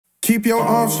Keep your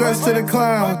arms stretched to the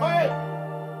cloud.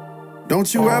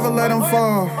 Don't you ever let them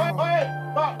fall.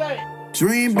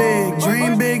 Dream big,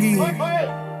 dream biggie.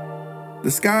 The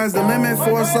sky's the limit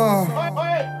for us all.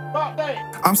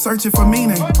 I'm searching for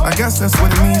meaning. I guess that's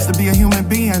what it means to be a human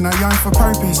being. I yearn for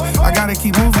purpose. I gotta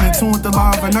keep moving in tune with the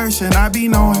law of inertia. And I be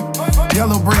knowing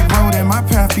yellow brick road and my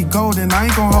path be golden. I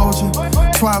ain't gon' hold you.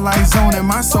 Twilight zone and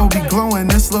my soul be glowing.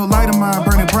 This little light of mine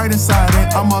burning bright inside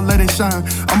and I'ma let it shine.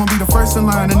 I'ma be the first in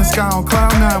line in the sky on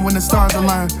cloud 9 when the stars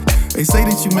align. They say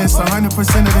that you miss 100%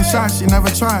 of the shots you never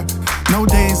tried. No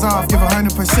days off, give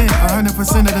 100% of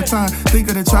the time. Think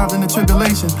of the trials and the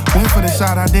tribulations. Went for the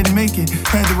shot, I didn't make it.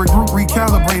 Had to regroup,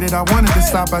 recalibrate it. I wanted to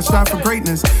stop, I shot for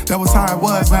greatness. That was how it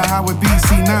was, not how it be.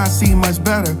 See, now I see much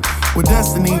better. What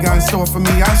destiny got in store for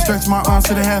me, I stretch my arms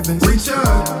to the heavens. Reach up,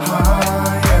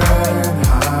 higher and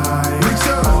higher. Reach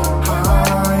up,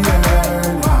 higher and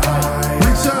higher.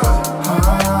 Reach up,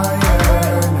 higher and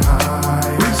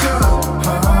higher. Reach up,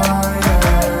 higher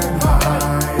and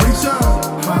higher. Reach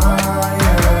up, higher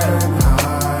and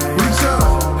higher. Reach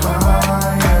up,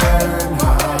 higher and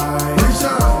higher. Reach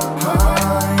up,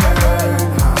 higher and higher.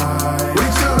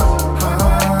 Reach up,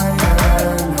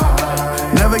 higher and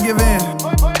higher. Never give in.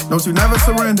 Don't you never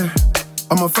surrender.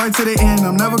 I'ma fight to the end,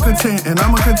 I'm never content, and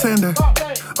I'm a contender.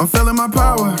 I'm feeling my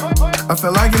power, I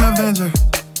feel like an avenger.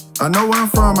 I know where I'm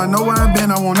from, I know where I've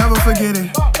been, I won't ever forget it.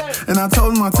 And I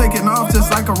told him I'm taking off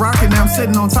just like a rocket. Now I'm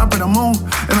sitting on top of the moon.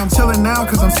 And I'm chilling now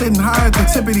cause I'm sitting high at the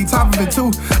tippity top of it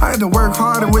too. I had to work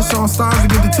hard and wish on stars to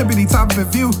get the tippity top of it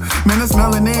view. Man, this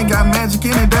melanin got magic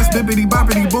in it, that's bippity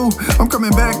boppity boo. I'm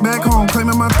coming back home,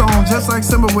 claiming my throne just like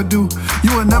Simba would do.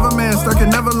 You a never man, stuck in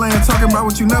Neverland, talking about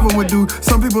what you never would do.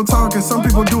 Some people talk and some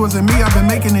people do it, and me, I've been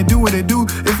making it do what it do.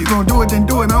 If you gon' do it, then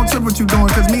do it, I don't trip what you doing,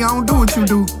 cause me, I don't do what you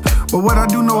do. But what I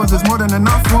do know is there's more than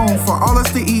enough room for all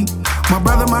us to eat. My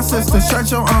brother, my sister,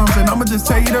 stretch your arms and I'ma just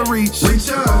tell you to reach. Reach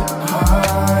up,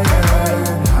 higher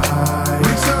and higher.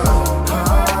 Reach up,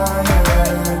 higher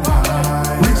and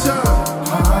higher. Reach up,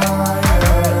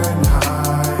 higher and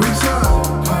higher. Reach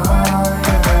up, higher and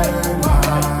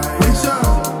higher. Reach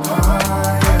up, higher and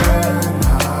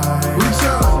higher. Reach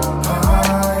up,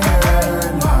 higher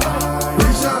and higher.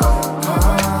 Reach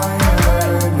up,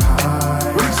 higher and higher. Reach up,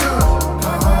 higher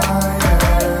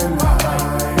and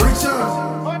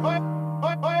higher.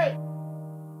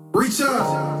 Reach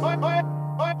up.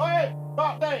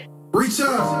 Reach up. Reach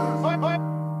up.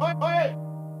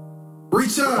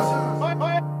 Reach up.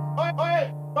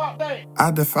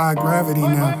 I defy gravity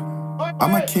now.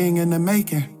 I'm a king in the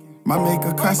making. My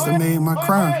maker custom made my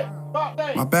crown.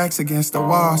 My back's against the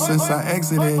wall since I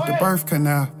exited the birth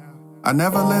canal. I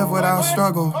never lived without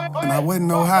struggle, and I wouldn't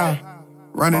know how.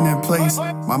 Running in place,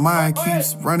 my mind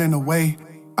keeps running away.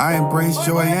 I embrace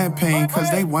joy and pain, cause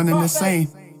they one and the same.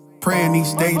 Praying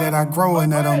each day that I grow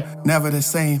and that I'm never the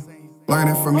same.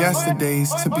 Learning from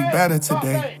yesterdays to be better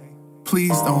today.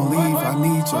 Please don't leave, I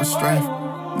need your strength.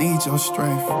 Need your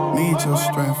strength, need your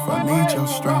strength, I need your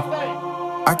strength.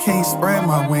 I can't spread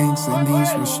my wings in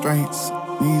these restraints.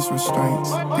 These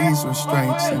restraints, these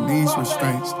restraints, and these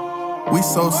restraints. We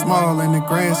so small in the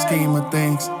grand scheme of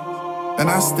things. And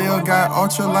I still got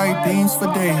ultralight beams for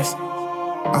days.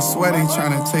 I swear they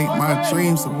trying to take my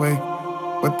dreams away.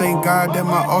 But thank God that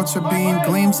my ultra beam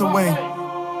gleams away.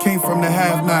 Came from the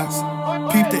have-nots,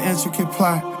 peep the intricate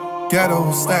plot.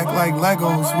 Ghetto stacked like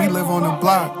Legos, we live on the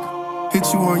block.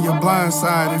 Hit you on your blind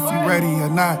side if you ready or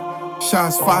not.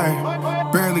 Shots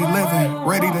fired, barely living,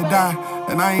 ready to die,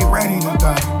 and I ain't ready to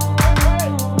die.